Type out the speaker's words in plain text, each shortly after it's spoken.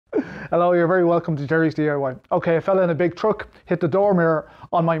Hello, you're very welcome to Gerry's DIY. Okay, I fell in a big truck, hit the door mirror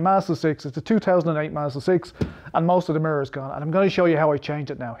on my Mazda 6. It's a 2008 Mazda 6, and most of the mirror is gone. And I'm going to show you how I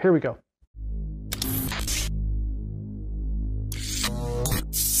change it now. Here we go.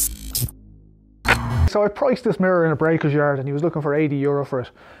 So I priced this mirror in a breaker's yard and he was looking for €80 for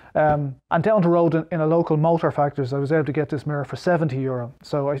it. And down the road in a local motor factors, I was able to get this mirror for €70.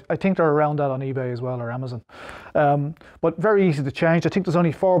 So I think they're around that on eBay as well, or Amazon. But very easy to change. I think there's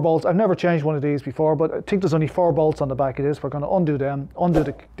only 4 bolts. I've never changed one of these before, but I think there's only 4 bolts on the back of this. We're going to undo them, undo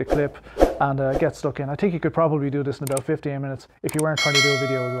the clip, and get stuck in. I think you could probably do this in about 15 minutes if you weren't trying to do a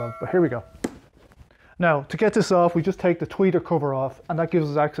video as well. But here we go. Now, to get this off, we just take the tweeter cover off, and that gives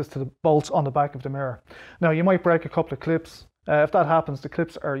us access to the bolts on the back of the mirror. Now, you might break a couple of clips. If that happens, the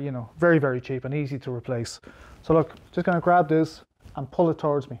clips are, very, very cheap and easy to replace. So look, just going to grab this and pull it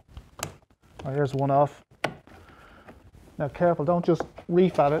towards me. Right, here's one off. Now, careful, don't just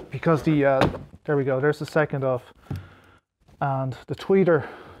reef at it, because there we go, there's the second off. And the tweeter,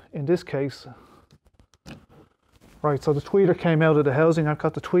 in this case, right, so the tweeter came out of the housing. I've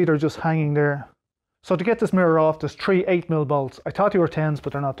got the tweeter just hanging there. So to get this mirror off, there's 3 8mm bolts. I thought they were 10s,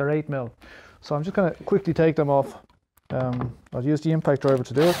 but they're not, they're 8mm. So I'm just going to quickly take them off. I'll use the impact driver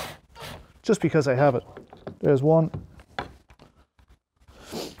to do it, just because I have it. There's one.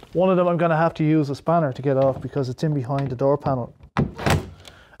 One of them I'm going to have to use a spanner to get off because it's in behind the door panel.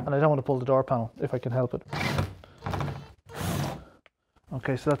 And I don't want to pull the door panel if I can help it.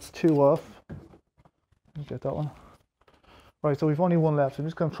 Okay, so that's 2 off. Get that one. Right, so we've only one left. I'm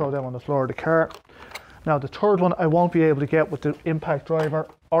just going to throw them on the floor of the car. Now the third one I won't be able to get with the impact driver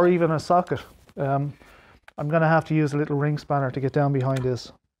or even a socket. I'm going to have to use a little ring spanner to get down behind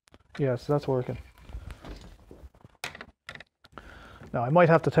this. Yeah, so that's working. Now I might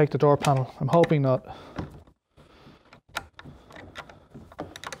have to take the door panel. I'm hoping not.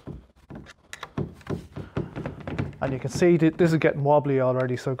 And you can see that this is getting wobbly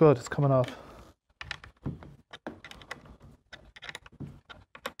already, so good, it's coming off.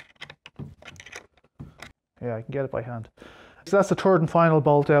 Yeah, I can get it by hand. So that's the third and final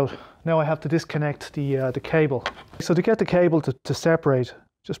bolt out. Now I have to disconnect the cable. So to get the cable to separate,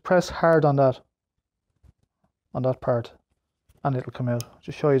 just press hard on that part, and it'll come out. I'll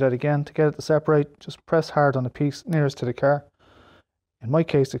just show you that again. To get it to separate, just press hard on the piece nearest to the car. In my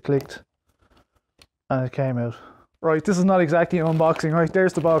case, it clicked, and it came out. Right, this is not exactly an unboxing. Right,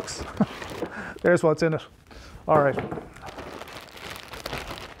 there's the box. There's what's in it. All right.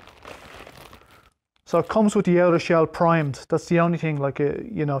 So it comes with the outer shell primed. That's the only thing, like,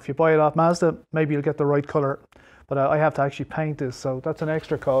 if you buy it off Mazda, maybe you'll get the right color. But I have to actually paint this, so that's an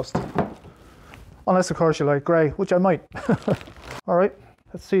extra cost. Unless, of course, you like grey, which I might. All right,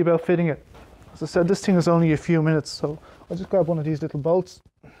 let's see about fitting it. As I said, this thing is only a few minutes, so I'll just grab one of these little bolts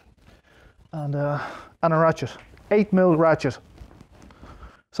and a ratchet, 8mm ratchet.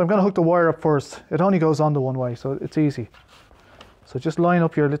 So I'm going to hook the wire up first. It only goes on the one way, so it's easy. So just line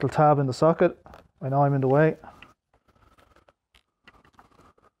up your little tab in the socket. I know I'm in the way.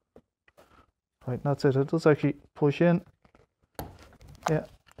 Right, that's it. It does actually push in. Yeah,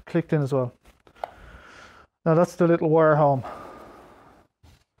 clicked in as well. Now that's the little wire home.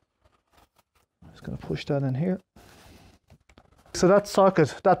 Just going to push that in here. So that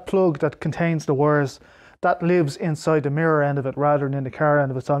socket, that plug that contains the wires, that lives inside the mirror end of it rather than in the car end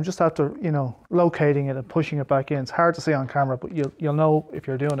of it. So I'm just after, locating it and pushing it back in. It's hard to see on camera, but you'll know if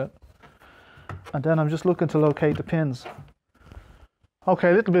you're doing it. And then I'm just looking to locate the pins. Okay,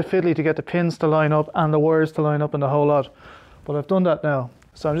 a little bit fiddly to get the pins to line up and the wires to line up and the whole lot. But I've done that now.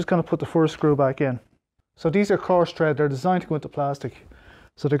 So I'm just going to put the first screw back in. So these are coarse thread. They're designed to go into plastic.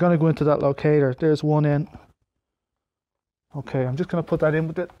 So they're going to go into that locator. There's one in. Okay, I'm just going to put that in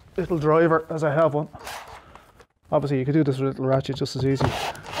with the little driver as I have one. Obviously you could do this with a little ratchet just as easy.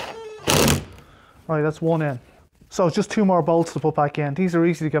 Right, that's one in. So just 2 more bolts to put back in. These are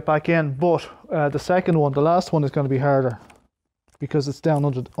easy to get back in, but the second one, the last one, is going to be harder because it's down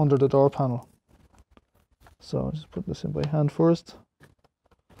under the door panel. So I'll just put this in by hand first.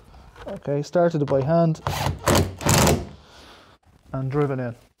 Okay, started it by hand and driven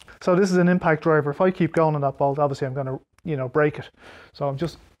in. So this is an impact driver. If I keep going on that bolt, obviously I'm going to, break it. So I'm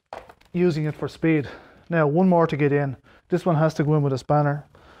just using it for speed. Now, one more to get in. This one has to go in with a spanner,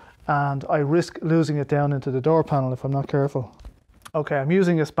 and I risk losing it down into the door panel if I'm not careful. Okay, I'm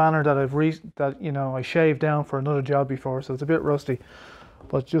using a spanner that I shaved down for another job before, so it's a bit rusty,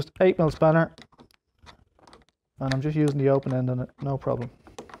 but just 8mm spanner, and I'm just using the open end on it, no problem.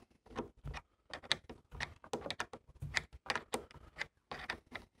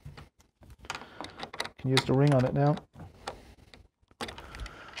 Can use the ring on it now.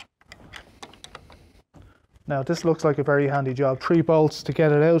 Now this looks like a very handy job. 3 bolts to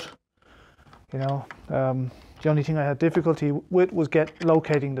get it out. You know, the only thing I had difficulty with was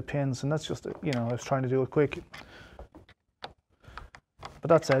locating the pins, and that's just, you know, I was trying to do it quick. But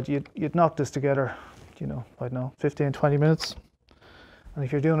that said, you'd knock this together, you know, I don't know, 15, 20 minutes. And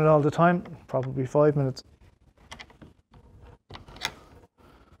if you're doing it all the time, probably 5 minutes.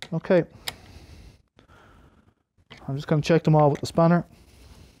 Okay. I'm just going to check them all with the spanner.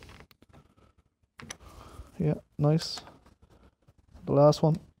 Yeah, nice. The last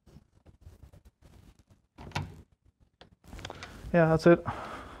one. Yeah, that's it.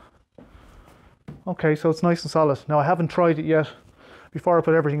 Okay, so it's nice and solid. Now I haven't tried it yet. Before I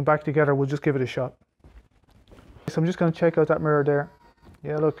put everything back together, we'll just give it a shot. So I'm just going to check out that mirror there.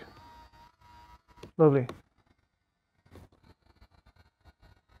 Yeah, look. Lovely.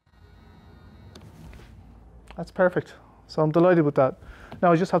 That's perfect. So I'm delighted with that.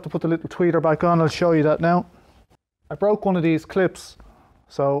 Now I just have to put the little tweeter back on. I'll show you that now. I broke one of these clips,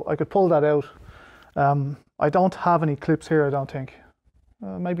 so I could pull that out. I don't have any clips here, I don't think.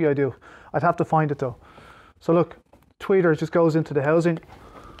 Maybe I do. I'd have to find it though. So look, tweeter just goes into the housing.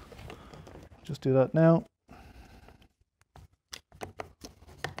 Just do that now.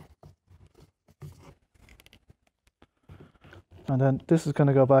 And then this is going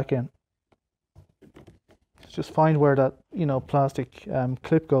to go back in. Just find where that, you know, plastic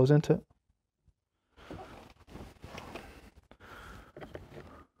clip goes into.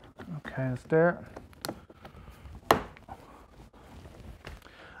 Okay, it's there.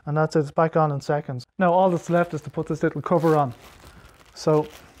 And that's it, it's back on in seconds. Now all that's left is to put this little cover on. So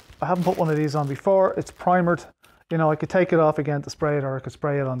I haven't put one of these on before. It's primered. You know, I could take it off again to spray it, or I could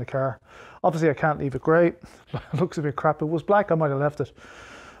spray it on the car. Obviously I can't leave it grey. It looks a bit crap. If it was black I might have left it.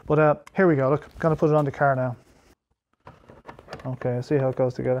 But here we go, look, I'm going to put it on the car now. Okay, see how it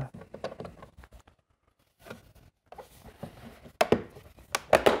goes together.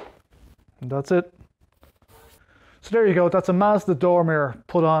 And that's it. So there you go, that's a Mazda door mirror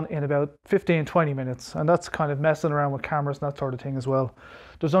put on in about 15-20 minutes, and that's kind of messing around with cameras and that sort of thing as well.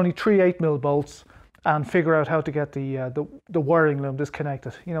 There's only 3 8mm bolts, and figure out how to get the wiring loom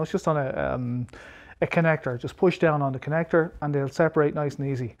disconnected. You know, it's just on a connector. Just push down on the connector and they'll separate nice and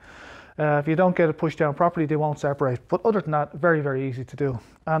easy. If you don't get it pushed down properly, they won't separate. But other than that, very, very easy to do.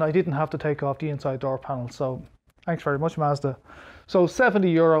 And I didn't have to take off the inside door panel, so thanks very much, Mazda. So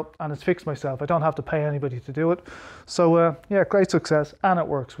 €70 and it's fixed myself. I don't have to pay anybody to do it. So yeah, great success, and it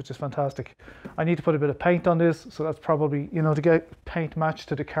works, which is fantastic. I need to put a bit of paint on this, so that's probably, you know, to get paint matched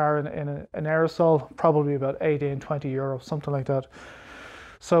to the car in an aerosol, probably about 18, €20, something like that.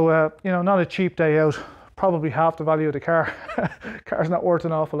 So you know, not a cheap day out. Probably half the value of the car. Car's not worth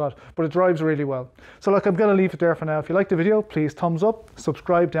an awful lot, but it drives really well. So look, I'm going to leave it there for now. If you like the video, please thumbs up,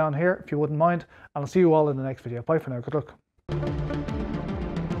 subscribe down here if you wouldn't mind, and I'll see you all in the next video. Bye for now, good luck.